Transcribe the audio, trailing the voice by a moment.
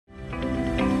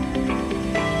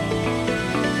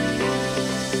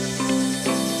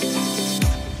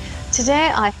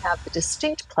Today, I have the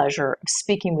distinct pleasure of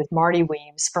speaking with Marty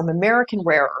Weems from American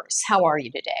Rare Earths. How are you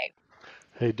today?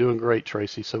 Hey, doing great,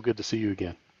 Tracy. So good to see you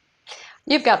again.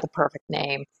 You've got the perfect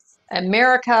name,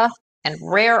 America and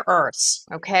Rare Earths.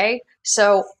 Okay,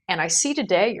 and I see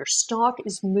today your stock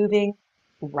is moving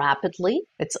rapidly.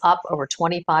 It's up over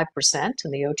 25%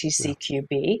 in the Yeah.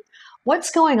 OTCQB.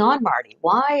 What's going on, Marty?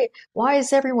 Why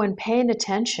is everyone paying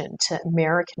attention to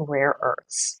American Rare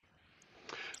Earths?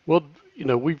 Well,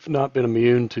 we've not been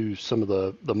immune to some of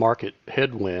the market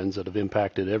headwinds that have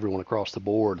impacted everyone across the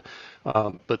board.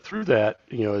 But through that,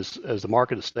 as the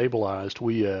market has stabilized,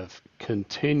 we have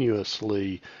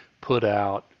continuously put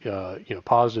out,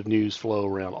 positive news flow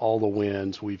around all the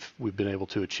wins we've been able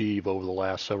to achieve over the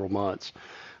last several months.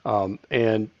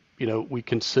 And we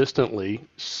consistently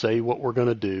say what we're going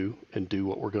to do and do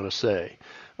what we're going to say.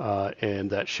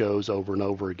 And that shows over and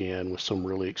over again with some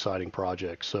really exciting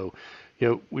projects. So,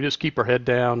 we just keep our head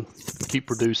down, keep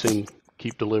producing,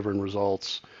 keep delivering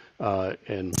results,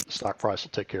 and the stock price will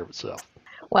take care of itself.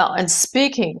 Well, and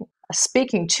speaking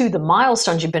to the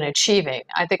milestones you've been achieving,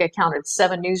 I think I counted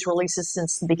 7 news releases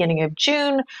since the beginning of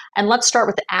June. And let's start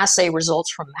with the assay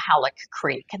results from Halleck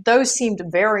Creek. Those seemed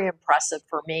very impressive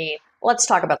for me. Let's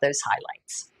talk about those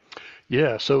highlights.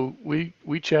 Yeah, so we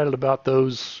chatted about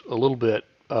those a little bit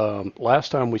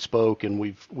last time we spoke, and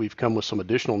we've come with some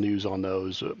additional news on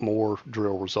those, more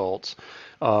drill results.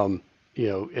 And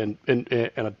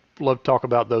I'd love to talk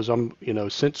about those.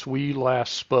 Since we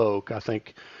last spoke, I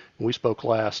think when we spoke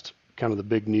last, kind of the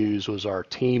big news was our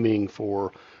teaming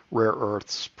for rare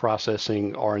earths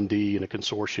processing R&D in a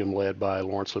consortium led by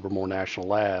Lawrence Livermore National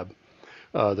Lab.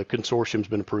 The consortium's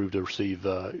been approved to receive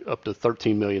up to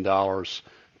 $13 million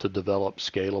to develop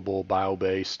scalable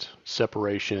bio-based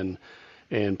separation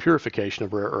and purification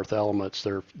of rare earth elements.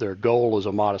 Their goal is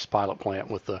a modest pilot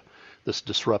plant with this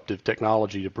disruptive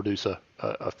technology to produce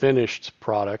a finished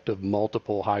product of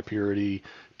multiple high purity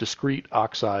discrete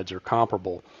oxides or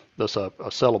comparable, thus a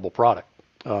sellable product.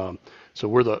 So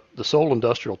we're the sole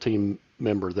industrial team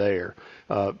member there.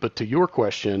 But to your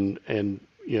question, and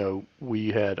we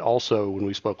had also, when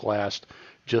we spoke last,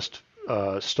 just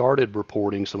started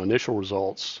reporting some initial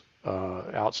results,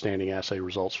 outstanding assay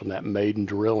results from that maiden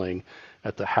drilling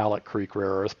at the Halleck Creek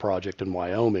Rare Earth Project in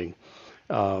Wyoming.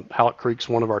 Halleck Creek's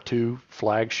one of our 2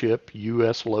 flagship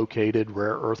U.S. located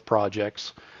rare earth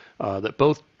projects that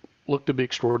both look to be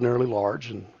extraordinarily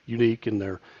large and unique in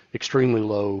their extremely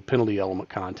low penalty element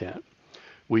content.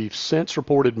 We've since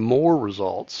reported more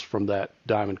results from that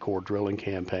diamond core drilling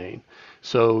campaign.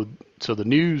 So the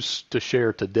news to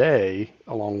share today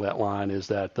along that line is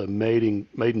that the maiden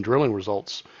drilling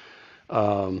results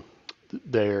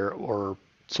there, or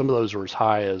some of those are as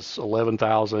high as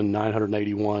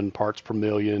 11,981 parts per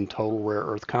million total rare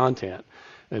earth content.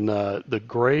 And the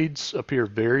grades appear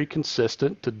very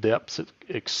consistent to depths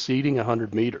exceeding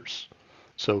 100 meters.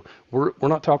 So we're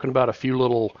not talking about a few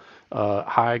little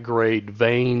high grade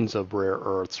veins of rare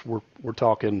earths. We're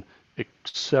talking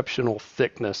exceptional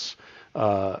thickness,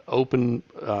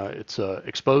 it's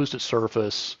exposed at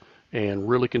surface and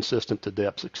really consistent to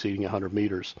depths exceeding 100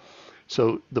 meters.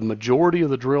 So the majority of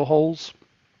the drill holes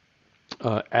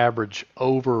average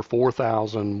over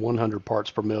 4,100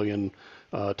 parts per million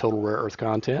total rare earth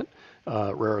content,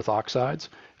 rare earth oxides,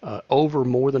 over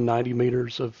more than 90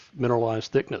 meters of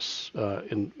mineralized thickness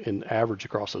in average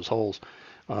across those holes.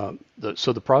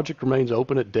 So the project remains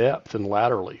open at depth and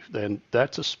laterally, and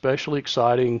that's especially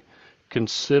exciting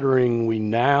considering we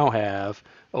now have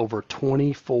over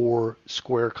 24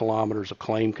 square kilometers of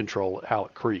claim control at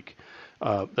Halleck Creek.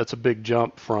 That's a big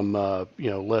jump from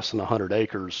less than 100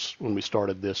 acres when we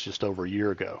started this just over a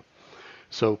year ago.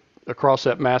 So across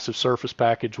that massive surface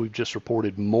package, we've just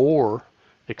reported more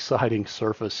exciting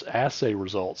surface assay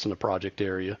results in the project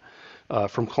area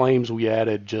from claims we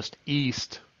added just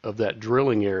east of that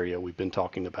drilling area we've been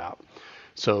talking about.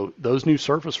 So those new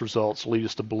surface results lead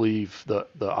us to believe the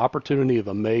opportunity of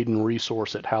a maiden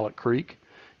resource at Halleck Creek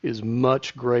is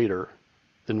much greater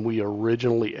than we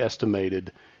originally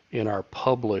estimated in our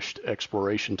published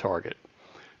exploration target.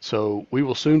 So we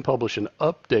will soon publish an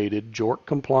updated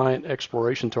JORC-compliant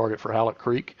exploration target for Halleck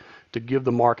Creek to give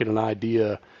the market an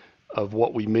idea of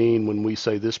what we mean when we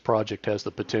say this project has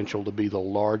the potential to be the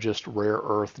largest rare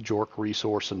earth JORC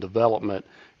resource and development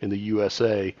in the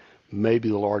USA, maybe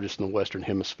the largest in the Western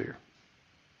Hemisphere.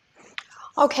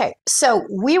 Okay, so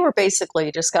we were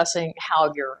basically discussing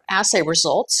how your assay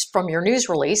results from your news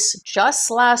release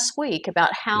just last week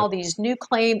about how Yep, these new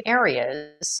claim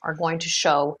areas are going to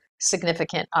show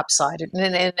significant upside.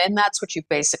 And that's what you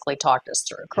basically talked us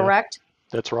through, yeah, correct?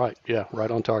 that's right. Yeah, right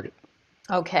on target.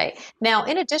 Okay. Now,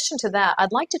 in addition to that,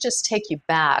 I'd like to just take you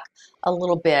back a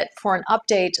little bit for an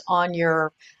update on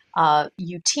your.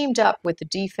 You teamed up with the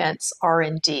Defense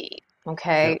R&D. Yeah.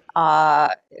 Okay.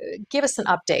 Give us an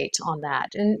update on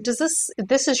that. And does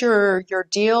this is your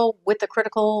deal with the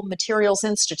Critical Materials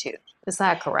Institute? Is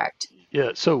that correct?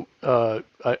 Yeah, so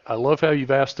I love how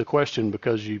you've asked the question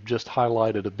because you've just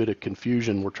highlighted a bit of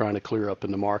confusion we're trying to clear up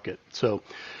in the market. So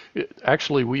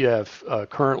actually, we have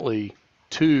currently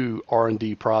two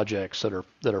R&D projects that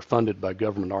are funded by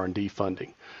government R&D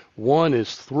funding. One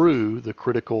is through the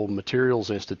Critical Materials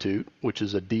Institute, which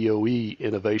is a DOE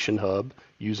innovation hub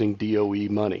using DOE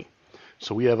money.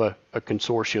 So we have a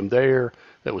consortium there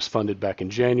that was funded back in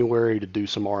January to do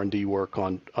some R&D work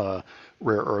on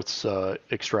rare earths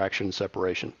extraction and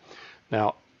separation.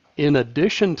 Now, in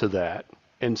addition to that,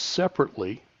 and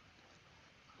separately,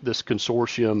 this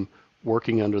consortium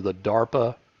working under the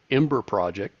DARPA Ember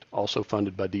project, also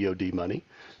funded by DoD money,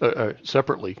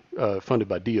 separately funded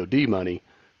by DoD money,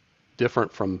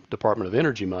 different from Department of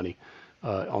Energy money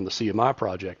on the CMI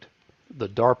project. The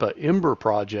DARPA Ember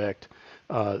project,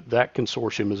 that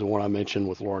consortium is the one I mentioned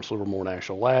with Lawrence Livermore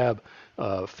National Lab,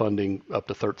 funding up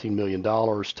to $13 million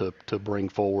to bring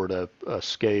forward a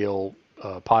scale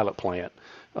pilot plant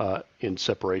in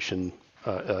separation,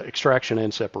 extraction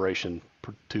and separation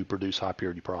to produce high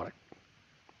purity product.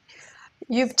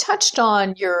 You've touched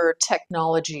on your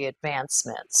technology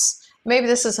advancements. Maybe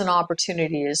this is an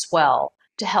opportunity as well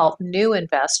to help new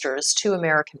investors to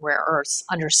American Rare Earths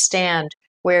understand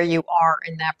where you are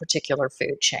in that particular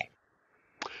food chain.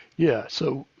 Yeah,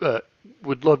 so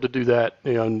would love to do that.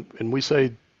 And we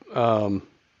say, when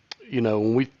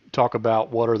we talk about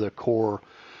what are the core,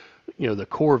 the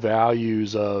core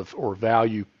values of or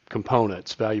value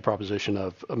components, value proposition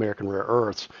of American Rare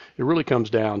Earths, it really comes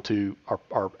down to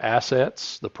our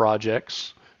assets, the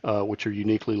projects, which are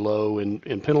uniquely low in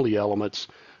penalty elements,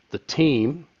 the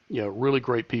team, really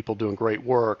great people doing great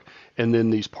work, and then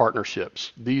these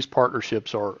partnerships. These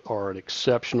partnerships are an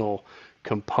exceptional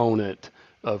component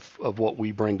of what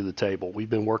we bring to the table. We've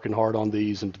been working hard on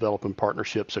these and developing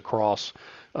partnerships across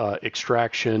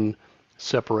extraction,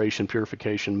 separation,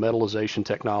 purification, metallization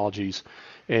technologies,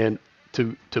 and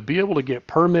to be able to get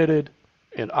permitted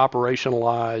and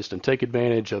operationalized and take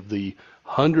advantage of the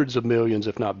hundreds of millions,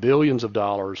 if not billions of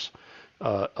dollars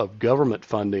of government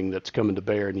funding that's coming to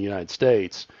bear in the United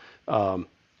States,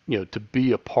 to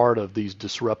be a part of these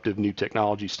disruptive new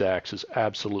technology stacks is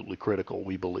absolutely critical,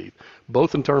 we believe,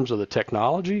 both in terms of the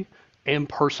technology and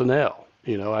personnel.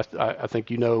 I think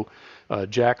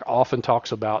Jack often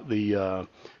talks about the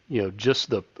just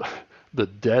the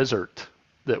desert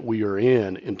that we are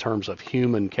in terms of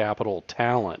human capital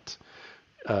talent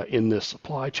in this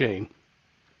supply chain.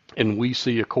 And we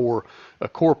see a core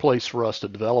place for us to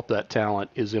develop that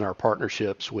talent is in our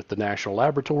partnerships with the national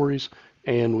laboratories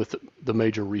and with the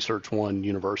major Research One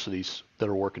universities that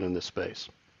are working in this space.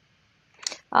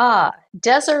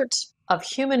 Desert of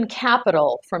Human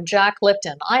Capital from Jack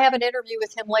Lipton. I have an interview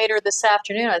with him later this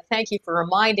afternoon. I thank you for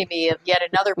reminding me of yet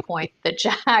another point that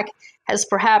Jack has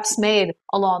perhaps made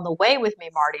along the way with me,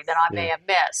 Marty, that I may Yeah. have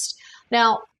missed.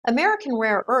 Now, American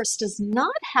Rare Earths does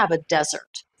not have a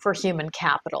desert for human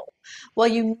capital. Well,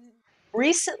 you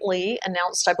recently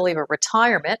announced, I believe, a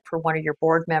retirement for one of your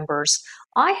board members.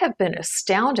 I have been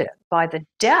astounded by the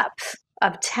depth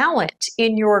of talent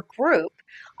in your group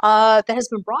that has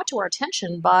been brought to our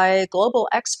attention by global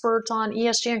expert on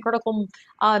ESG and critical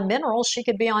minerals. She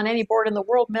could be on any board in the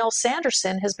world. Mel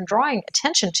Sanderson has been drawing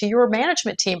attention to your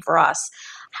management team for us.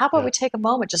 How about Yeah. we take a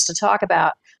moment just to talk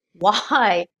about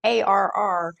why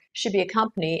ARR should be a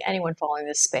company anyone following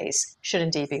this space should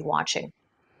indeed be watching?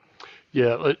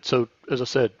 Yeah, so as I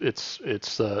said, it's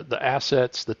the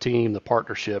assets, the team, the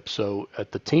partnership. So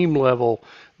at the team level,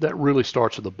 that really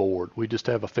starts with the board. We just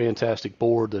have a fantastic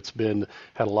board that's had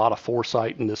a lot of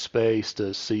foresight in this space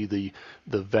to see the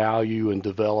value in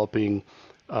developing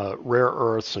rare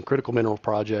earths and critical mineral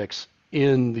projects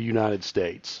in the United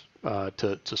States.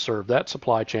 To serve that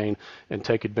supply chain and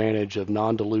take advantage of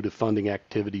non-dilutive funding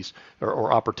activities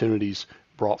or opportunities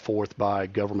brought forth by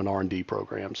government R&D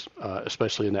programs,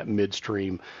 especially in that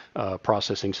midstream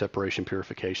processing, separation,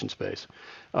 purification space.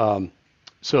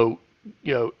 So,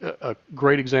 a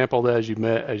great example of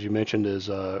that, as you mentioned, is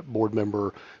board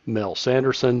member Mel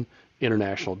Sanderson,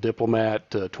 international diplomat,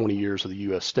 20 years of the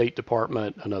U.S. State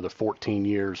Department, another 14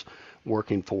 years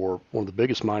working for one of the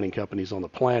biggest mining companies on the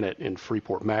planet in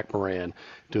Freeport-McMoRan,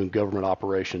 doing government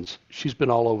operations. She's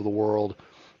been all over the world,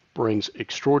 brings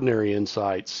extraordinary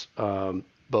insights,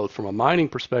 both from a mining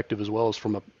perspective as well as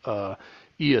from a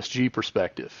ESG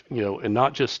perspective, and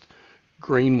not just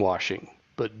greenwashing,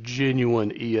 but genuine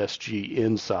ESG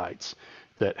insights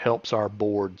that helps our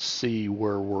board see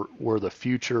where the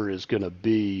future is going to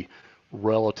be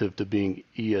relative to being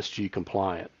ESG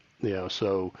compliant.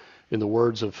 So in the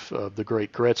words of the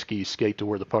great Gretzky, skate to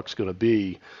where the puck's going to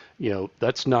be.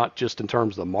 That's not just in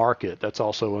terms of the market. That's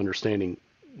also understanding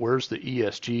where's the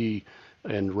ESG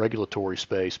and regulatory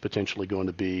space potentially going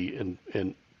to be,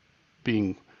 and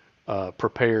being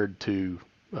prepared to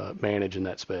manage in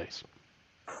that space.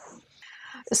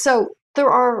 So there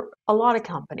are a lot of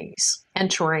companies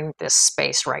entering this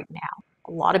space right now,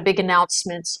 a lot of big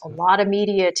announcements, a lot of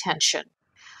media attention.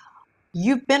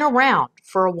 You've been around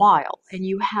for a while, and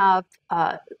you have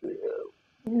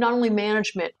not only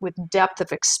management with depth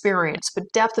of experience,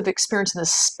 but depth of experience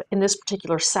in this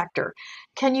particular sector.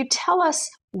 Can you tell us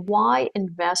why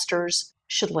investors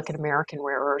should look at American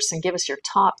Rare Earths, and give us your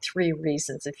top 3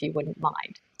 reasons, if you wouldn't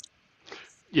mind?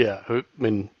 Yeah, I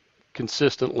mean,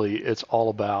 consistently, it's all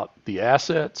about the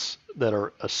assets that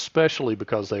are, especially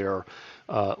because they are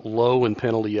low in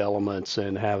penalty elements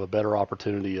and have a better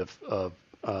opportunity of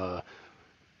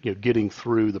getting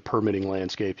through the permitting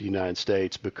landscape of the United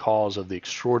States because of the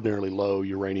extraordinarily low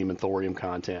uranium and thorium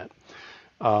content.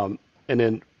 And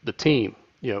then the team.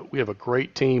 We have a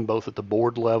great team both at the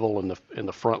board level and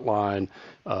the frontline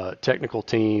technical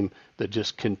team that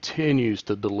just continues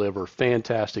to deliver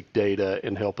fantastic data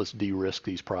and help us de-risk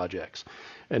these projects.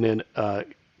 And then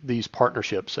these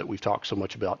partnerships that we've talked so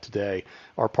much about today,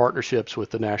 our partnerships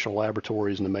with the national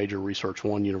laboratories and the major Research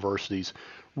One universities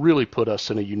really put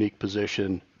us in a unique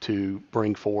position to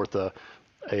bring forth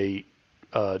a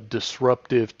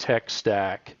disruptive tech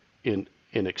stack in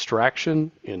extraction,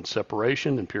 in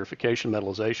separation, in purification,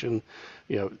 metallization.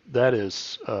 That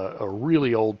is a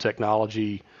really old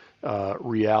technology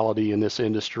reality in this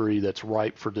industry that's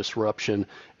ripe for disruption,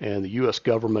 and the U.S.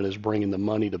 government is bringing the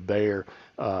money to bear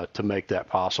to make that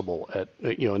possible.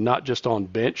 Not just on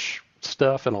bench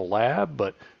stuff in a lab,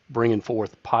 but bringing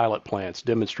forth pilot plants,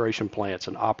 demonstration plants,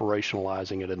 and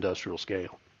operationalizing at industrial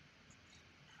scale.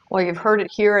 Well, you've heard it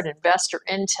here at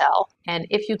InvestorIntel, and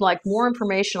if you'd like more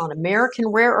information on American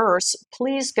Rare Earths,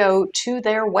 please go to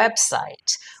their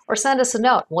website or send us a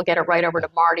note. We'll get it right over to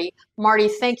Marty. Marty,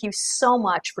 thank you so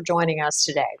much for joining us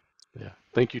today. Yeah,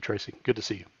 thank you, Tracy. Good to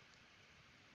see you.